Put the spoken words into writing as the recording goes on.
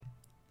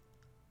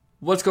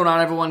What's going on,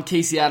 everyone?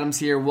 Casey Adams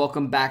here.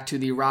 Welcome back to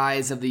the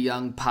Rise of the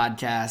Young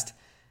podcast.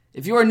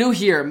 If you are new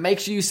here, make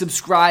sure you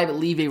subscribe,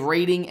 leave a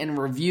rating and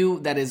review.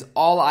 That is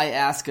all I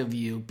ask of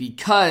you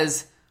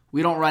because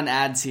we don't run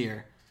ads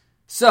here.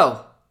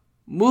 So,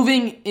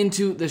 moving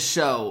into the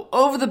show.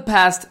 Over the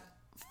past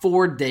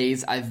 4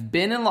 days, I've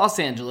been in Los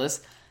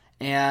Angeles,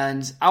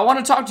 and I want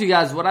to talk to you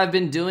guys what I've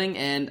been doing,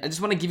 and I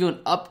just want to give you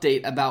an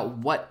update about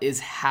what is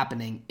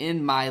happening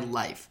in my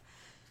life.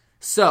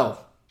 So,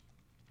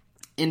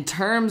 in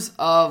terms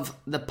of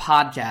the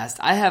podcast,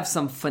 I have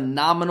some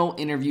phenomenal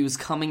interviews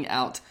coming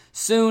out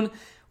soon.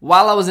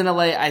 While I was in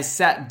LA, I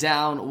sat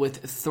down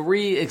with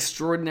 3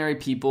 extraordinary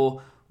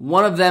people,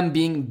 one of them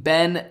being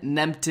Ben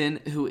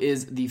Nemtin, who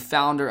is the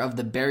founder of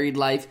The Buried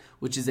Life,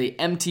 which is a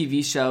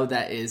MTV show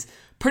that is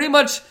pretty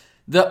much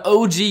the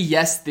OG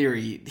Yes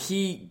Theory.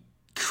 He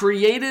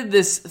created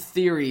this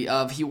theory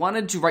of he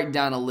wanted to write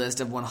down a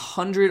list of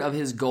 100 of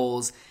his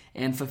goals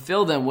and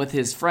fulfill them with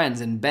his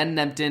friends. And Ben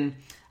Nemtin,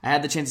 I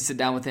had the chance to sit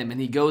down with him,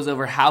 and he goes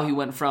over how he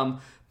went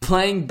from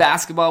playing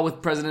basketball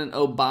with President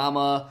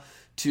Obama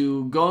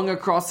to going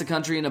across the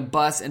country in a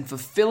bus and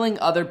fulfilling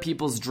other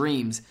people's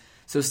dreams.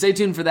 So stay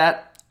tuned for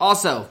that.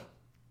 Also,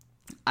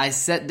 I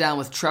sat down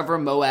with Trevor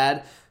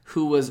Moawad,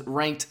 who was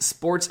ranked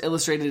Sports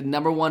Illustrated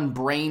 #1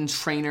 brain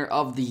trainer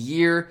of the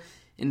year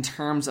in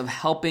terms of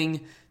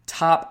helping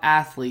top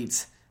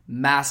athletes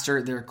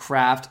master their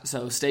craft.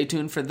 So stay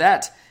tuned for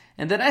that.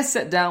 And then I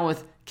sat down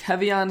with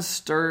Kevion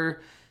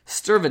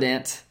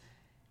Sturvedant,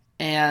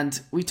 and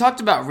we talked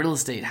about real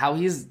estate, how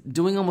he's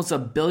doing almost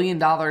 $1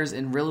 billion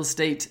in real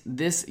estate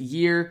this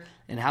year,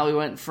 and how he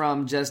went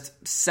from just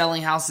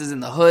selling houses in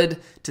the hood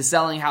to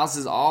selling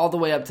houses all the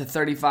way up to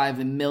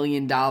 $35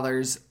 million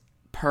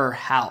per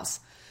house.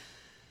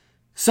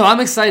 So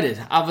I'm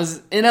excited. I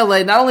was in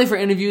LA not only for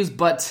interviews,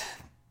 but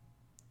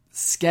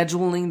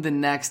scheduling the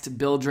next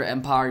Build Your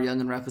Empire Young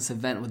and Reckless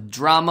event with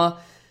drama.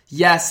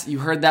 Yes, you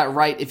heard that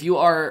right. If you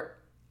are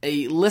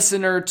a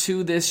listener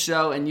to this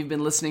show and you've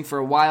been listening for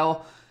a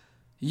while,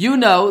 you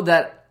know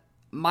that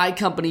my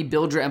company,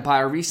 Build Your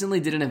Empire, recently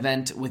did an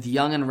event with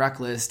Young and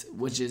Reckless,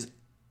 which is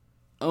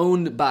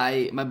owned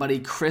by my buddy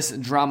Chris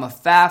Drama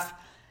Pfaff,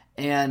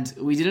 and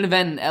we did an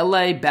event in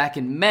LA back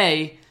in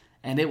May,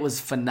 and it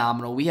was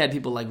phenomenal. We had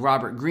people like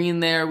Robert Greene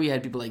there, we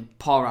had people like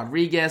Paul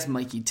Rodriguez,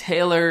 Mikey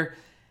Taylor,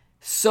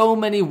 so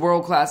many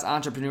world-class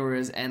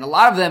entrepreneurs, and a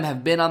lot of them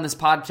have been on this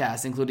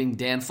podcast, including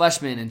Dan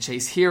Fleshman and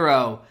Chase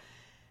Hero,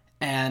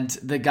 and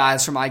the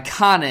guys from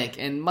Iconic,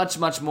 and much,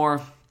 much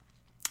more.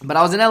 But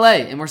I was in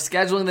LA, and we're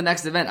scheduling the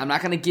next event. I'm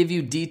not going to give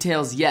you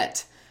details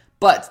yet,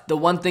 but the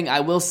one thing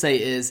I will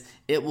say is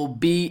it will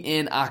be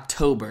in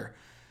October.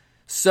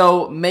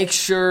 So make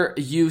sure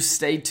you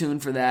stay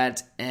tuned for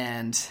that,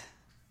 and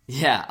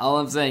yeah, all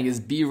I'm saying is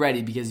be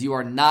ready, because you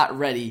are not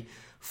ready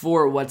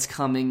for what's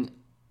coming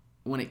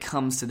when it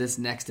comes to this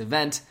next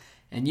event,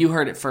 and you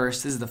heard it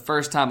first. This is the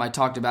first time I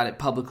talked about it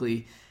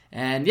publicly.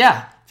 And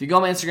yeah, if you go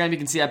on my Instagram, you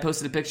can see I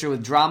posted a picture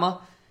with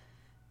drama,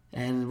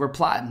 and we're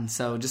plotting,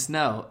 so just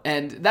know.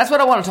 And that's what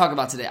I want to talk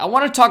about today. I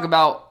want to talk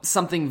about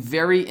something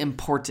very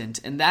important,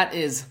 and that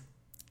is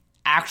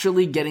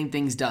actually getting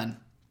things done.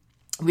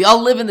 We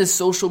all live in this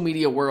social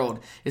media world,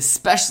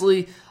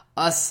 especially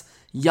us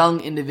young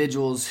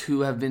individuals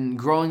who have been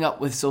growing up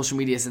with social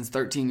media since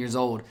 13 years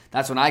old.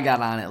 That's when I got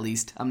on, at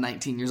least. I'm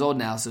 19 years old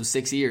now, so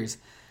 6 years.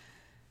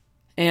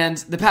 And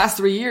the past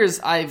 3 years,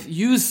 I've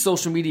used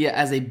social media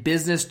as a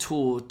business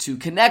tool to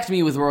connect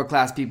me with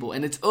world-class people.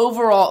 And it's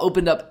overall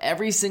opened up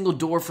every single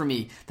door for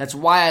me. That's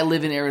why I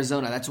live in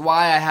Arizona. That's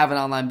why I have an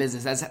online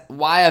business. That's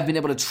why I've been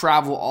able to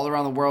travel all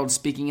around the world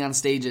speaking on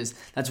stages.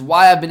 That's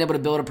why I've been able to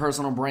build a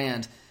personal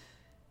brand.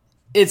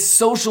 It's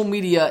social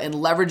media and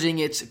leveraging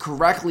it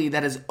correctly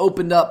that has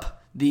opened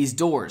up these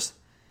doors.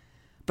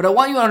 But I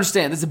want you to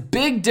understand, there's a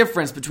big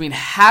difference between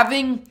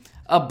having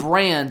a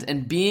brand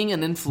and being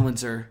an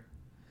influencer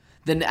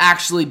than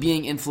actually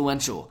being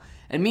influential.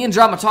 And me and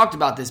Drama talked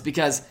about this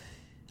because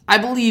I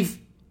believe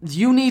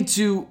you need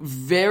to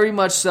very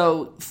much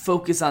so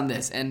focus on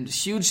this. And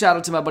huge shout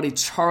out to my buddy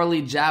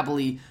Charlie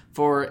Jabley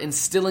for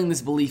instilling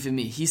this belief in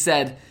me. He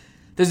said,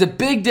 there's a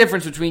big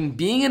difference between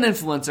being an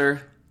influencer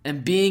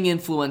and being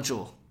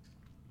influential.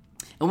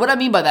 And what I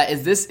mean by that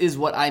is this is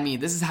what I mean.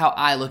 This is how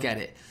I look at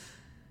it.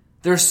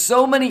 There's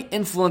so many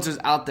influencers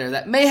out there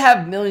that may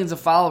have millions of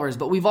followers,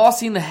 but we've all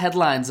seen the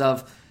headlines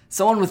of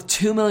someone with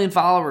 2 million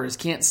followers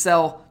can't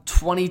sell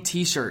 20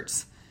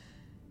 t-shirts.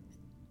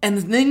 And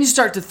then you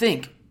start to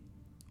think,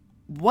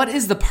 what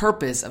is the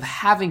purpose of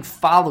having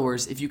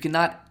followers if you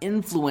cannot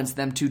influence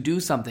them to do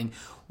something?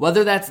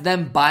 Whether that's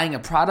them buying a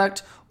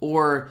product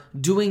or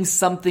doing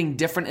something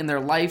different in their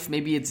life,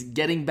 maybe it's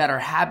getting better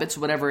habits,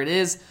 whatever it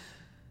is.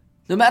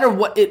 No matter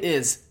what it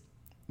is,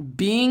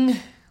 being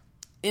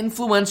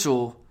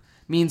influential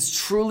means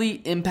truly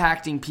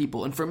impacting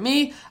people. And for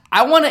me,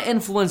 I want to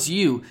influence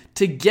you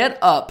to get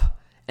up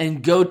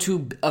and go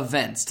to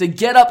events, to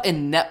get up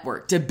and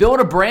network, to build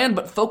a brand,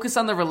 but focus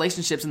on the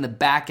relationships in the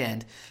back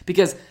end.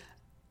 Because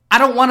I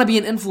don't want to be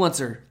an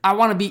influencer. I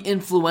want to be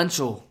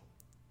influential.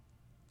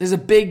 There's a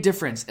big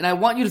difference. And I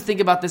want you to think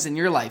about this in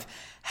your life.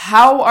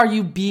 How are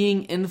you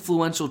being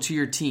influential to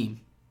your team,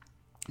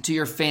 to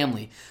your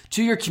family,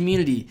 to your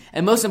community,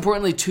 and most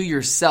importantly, to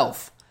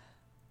yourself?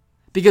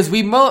 Because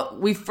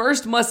we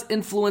first must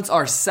influence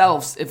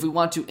ourselves if we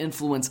want to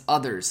influence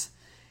others.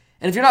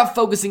 And if you're not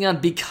focusing on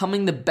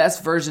becoming the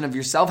best version of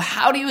yourself,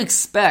 how do you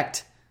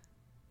expect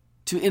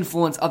to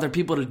influence other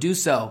people to do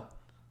so?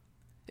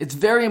 It's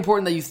very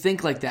important that you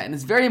think like that. And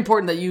it's very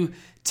important that you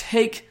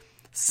take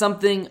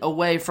something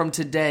away from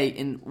today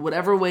in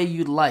whatever way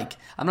you'd like.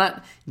 I'm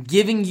not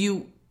giving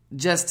you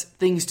just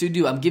things to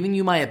do. I'm giving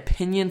you my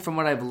opinion from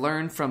what I've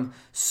learned from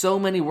so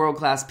many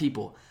world-class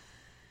people.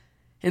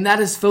 And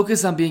that is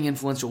focus on being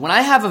influential. When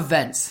I have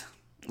events,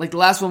 like the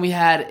last one we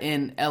had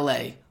in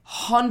LA,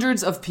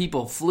 hundreds of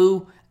people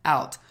flew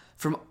out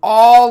from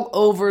all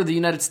over the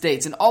United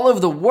States and all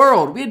over the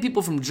world. We had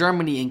people from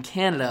Germany and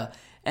Canada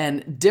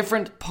and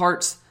different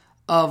parts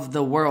of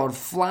the world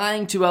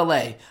flying to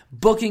LA,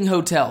 booking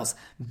hotels,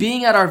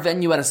 being at our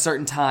venue at a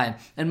certain time,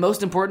 and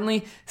most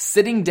importantly,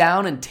 sitting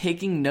down and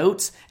taking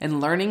notes and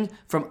learning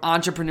from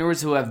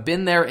entrepreneurs who have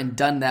been there and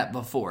done that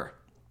before.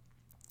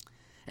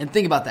 And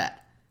think about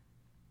that.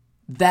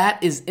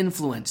 That is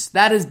influence.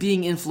 That is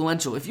being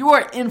influential. If you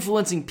are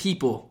influencing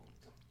people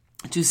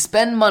to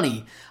spend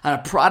money on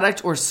a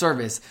product or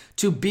service,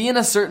 to be in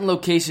a certain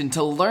location,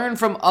 to learn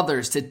from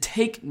others, to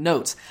take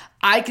notes,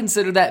 I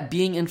consider that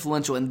being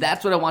influential, and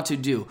that's what I want to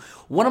do.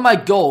 One of my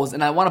goals,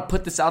 and I want to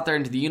put this out there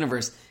into the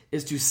universe,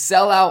 is to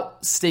sell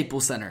out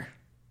Staples Center.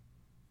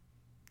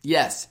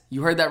 Yes,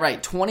 you heard that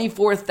right.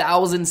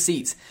 24,000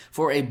 seats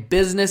for a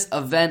business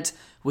event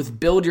with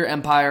Build Your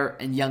Empire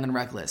and Young and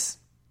Reckless.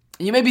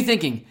 And you may be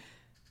thinking,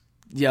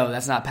 yo,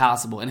 that's not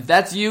possible. And if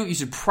that's you, you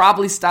should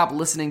probably stop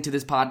listening to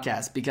this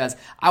podcast because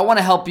I want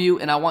to help you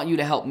and I want you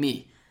to help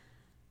me.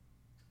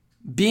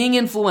 Being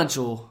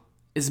influential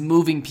is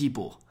moving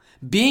people.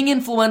 Being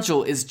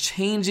influential is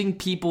changing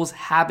people's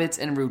habits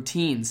and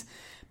routines.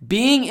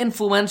 Being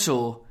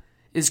influential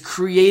is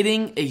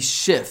creating a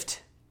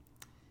shift.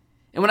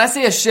 And when I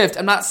say a shift,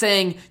 I'm not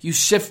saying you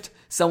shift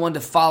someone to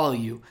follow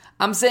you.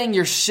 I'm saying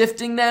you're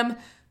shifting them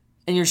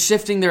and you're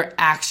shifting their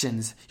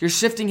actions. You're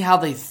shifting how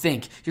they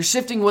think. You're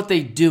shifting what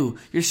they do.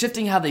 You're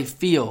shifting how they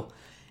feel.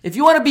 If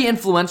you want to be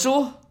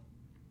influential,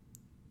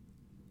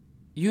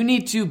 you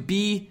need to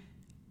be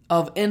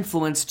of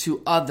influence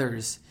to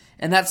others.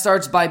 And that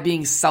starts by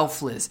being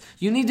selfless.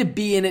 You need to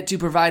be in it to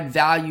provide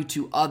value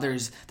to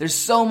others. There's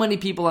so many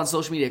people on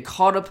social media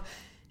caught up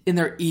in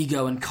their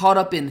ego and caught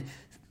up in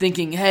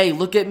thinking, hey,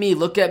 look at me,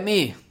 look at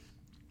me.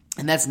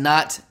 And that's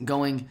not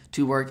going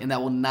to work, and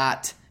that will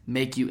not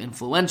make you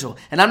influential.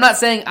 And I'm not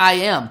saying I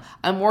am.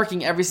 I'm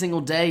working every single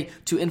day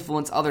to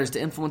influence others,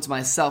 to influence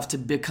myself, to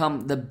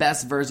become the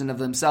best version of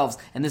themselves.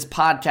 And this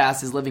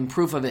podcast is living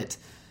proof of it.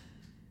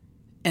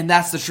 And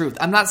that's the truth.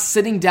 I'm not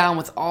sitting down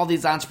with all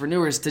these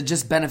entrepreneurs to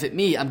just benefit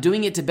me. I'm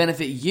doing it to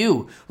benefit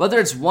you. Whether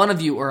it's one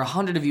of you or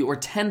 100 of you or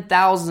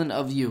 10,000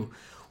 of you.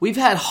 We've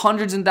had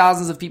hundreds and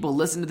thousands of people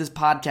listen to this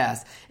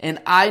podcast.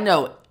 And I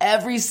know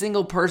every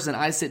single person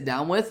I sit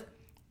down with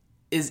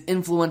is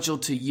influential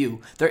to you.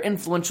 They're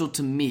influential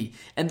to me.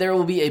 And there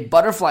will be a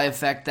butterfly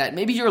effect that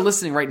maybe you're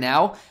listening right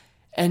now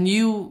and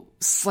you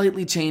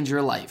slightly change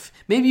your life.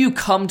 Maybe you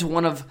come to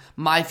one of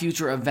my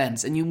future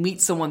events and you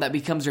meet someone that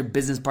becomes your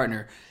business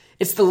partner.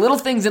 It's the little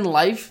things in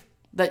life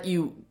that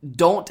you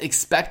don't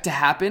expect to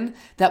happen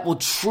that will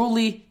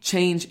truly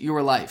change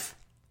your life.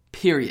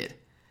 Period.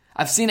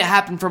 I've seen it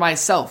happen for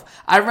myself.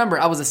 I remember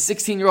I was a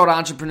 16-year-old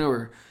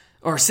entrepreneur,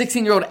 or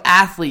 16-year-old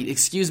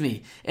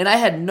athlete, and I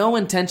had no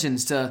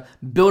intentions to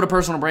build a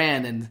personal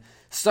brand and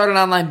start an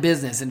online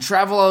business and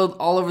travel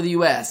all over the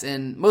U.S.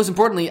 And most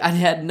importantly, I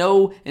had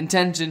no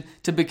intention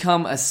to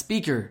become a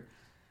speaker.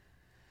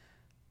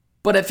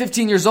 But at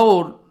 15 years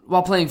old,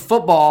 while playing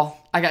football,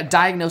 I got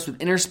diagnosed with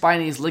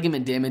interspinous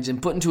ligament damage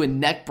and put into a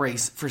neck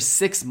brace for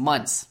 6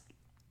 months.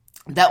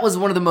 That was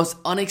one of the most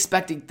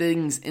unexpected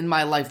things in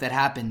my life that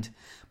happened,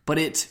 but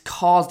it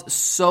caused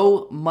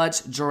so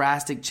much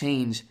drastic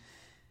change.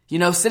 You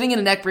know, sitting in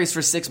a neck brace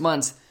for 6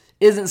 months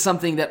isn't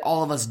something that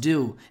all of us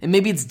do. And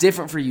maybe it's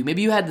different for you.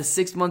 Maybe you had the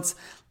 6 months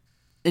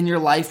in your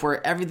life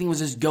where everything was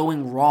just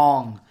going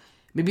wrong.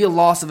 Maybe a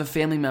loss of a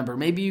family member.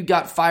 Maybe you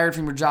got fired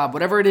from your job.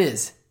 Whatever it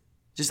is,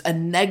 just a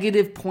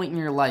negative point in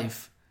your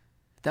life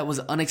that was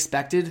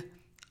unexpected,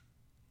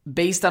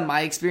 based on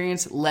my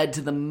experience, led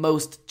to the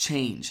most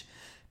change.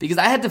 Because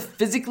I had to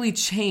physically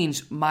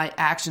change my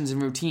actions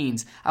and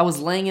routines. I was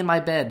laying in my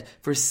bed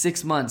for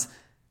 6 months,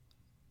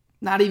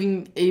 not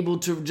even able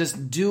to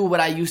just do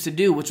what I used to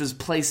do, which was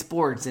play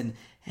sports and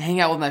hang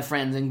out with my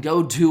friends and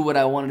go do what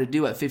I wanted to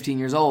do at 15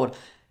 years old.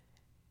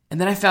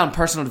 And then I found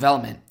personal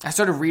development. I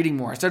started reading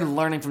more. I started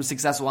learning from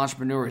successful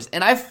entrepreneurs.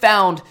 And I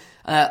found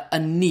a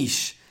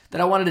niche that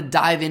I wanted to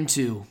dive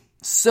into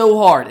so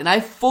hard. And I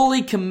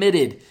fully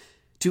committed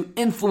to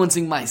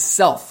influencing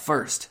myself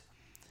first.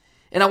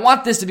 And I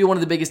want this to be one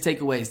of the biggest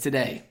takeaways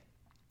today,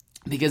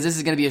 because this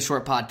is going to be a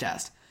short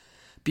podcast.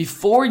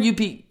 Before you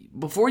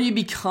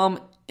become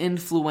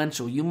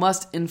influential, you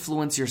must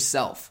influence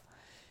yourself.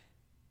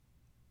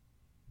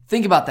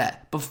 Think about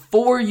that.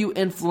 Before you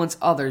influence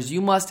others, you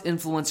must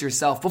influence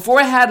yourself. Before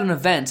I had an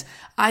event,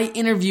 I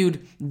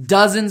interviewed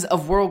dozens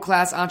of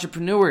world-class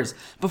entrepreneurs.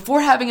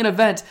 Before having an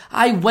event,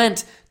 I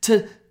went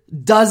to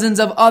dozens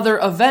of other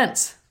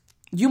events.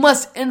 You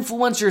must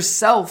influence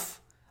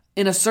yourself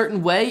in a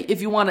certain way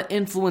if you want to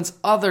influence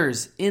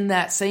others in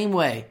that same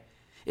way.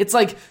 It's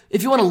like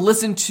if you want to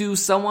listen to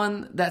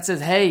someone that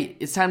says, hey,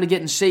 it's time to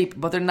get in shape,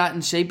 but they're not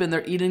in shape and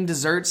they're eating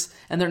desserts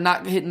and they're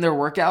not hitting their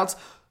workouts,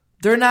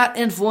 they're not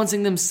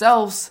influencing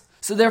themselves.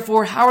 So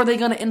therefore, how are they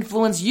going to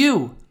influence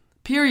you?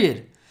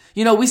 Period.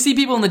 We see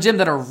people in the gym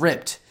that are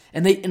ripped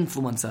and they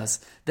influence us.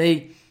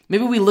 Maybe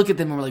we look at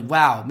them and we're like,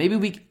 wow,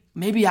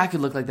 maybe I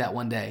could look like that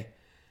one day.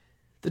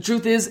 The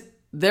truth is,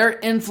 they're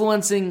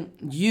influencing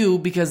you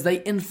because they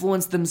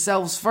influence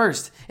themselves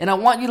first. And I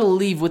want you to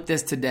leave with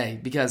this today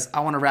because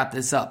I want to wrap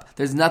this up.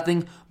 There's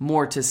nothing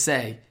more to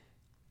say.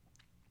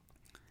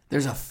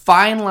 There's a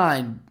fine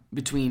line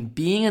between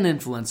being an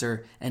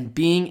influencer and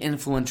being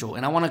influential.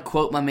 And I want to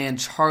quote my man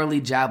Charlie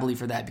Jabley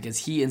for that because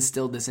he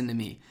instilled this into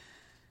me.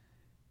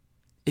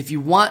 If you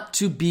want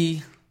to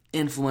be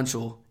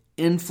influential,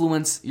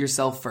 influence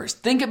yourself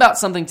first. Think about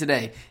something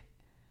today.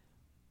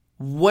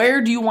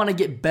 Where do you want to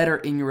get better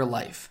in your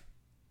life?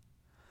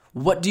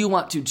 What do you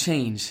want to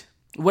change?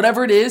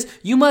 Whatever it is,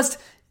 you must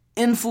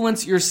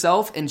influence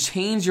yourself and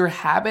change your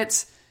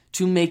habits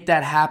to make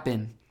that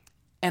happen.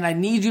 And I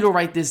need you to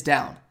write this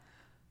down.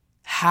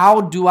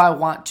 How do I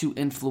want to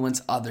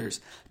influence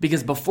others?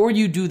 Because before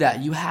you do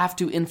that, you have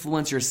to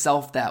influence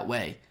yourself that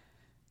way.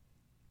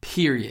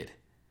 Period.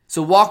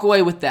 So walk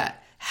away with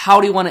that.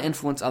 How do you want to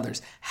influence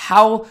others?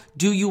 How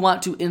do you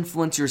want to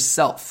influence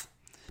yourself?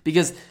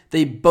 Because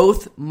they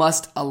both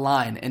must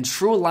align. And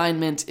true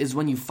alignment is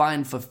when you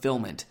find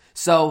fulfillment.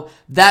 So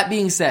that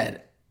being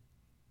said,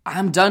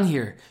 I'm done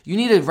here. You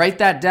need to write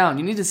that down.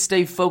 You need to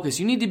stay focused.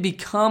 You need to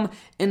become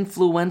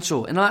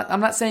influential. And I'm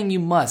not saying you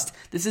must.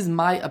 This is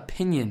my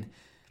opinion.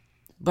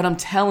 But I'm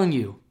telling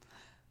you,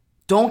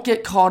 don't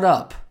get caught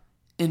up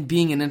in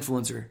being an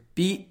influencer.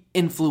 Be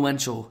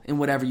influential in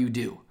whatever you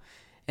do.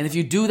 And if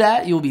you do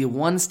that, you'll be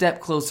one step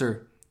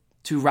closer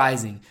to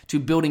rising, to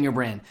building your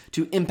brand,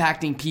 to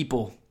impacting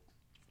people.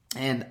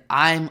 And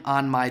I'm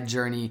on my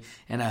journey,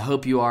 and I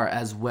hope you are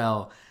as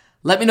well.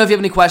 Let me know if you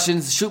have any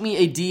questions. Shoot me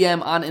a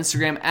DM on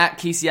Instagram at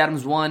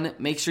CaseyAdams1.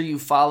 Make sure you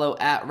follow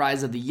at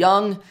Rise of the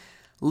Young.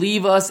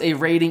 Leave us a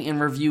rating and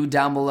review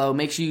down below.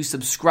 Make sure you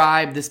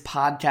subscribe. This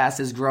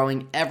podcast is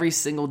growing every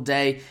single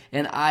day,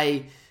 and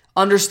I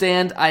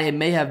understand I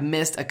may have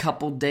missed a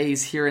couple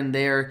days here and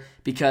there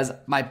because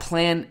my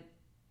plan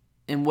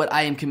and what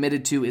I am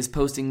committed to is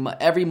posting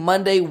every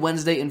Monday,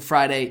 Wednesday, and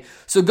Friday.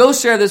 So go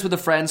share this with a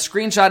friend,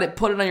 screenshot it,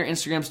 put it on your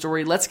Instagram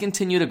story. Let's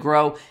continue to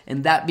grow.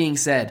 And that being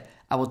said,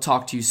 I will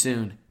talk to you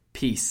soon.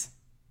 Peace.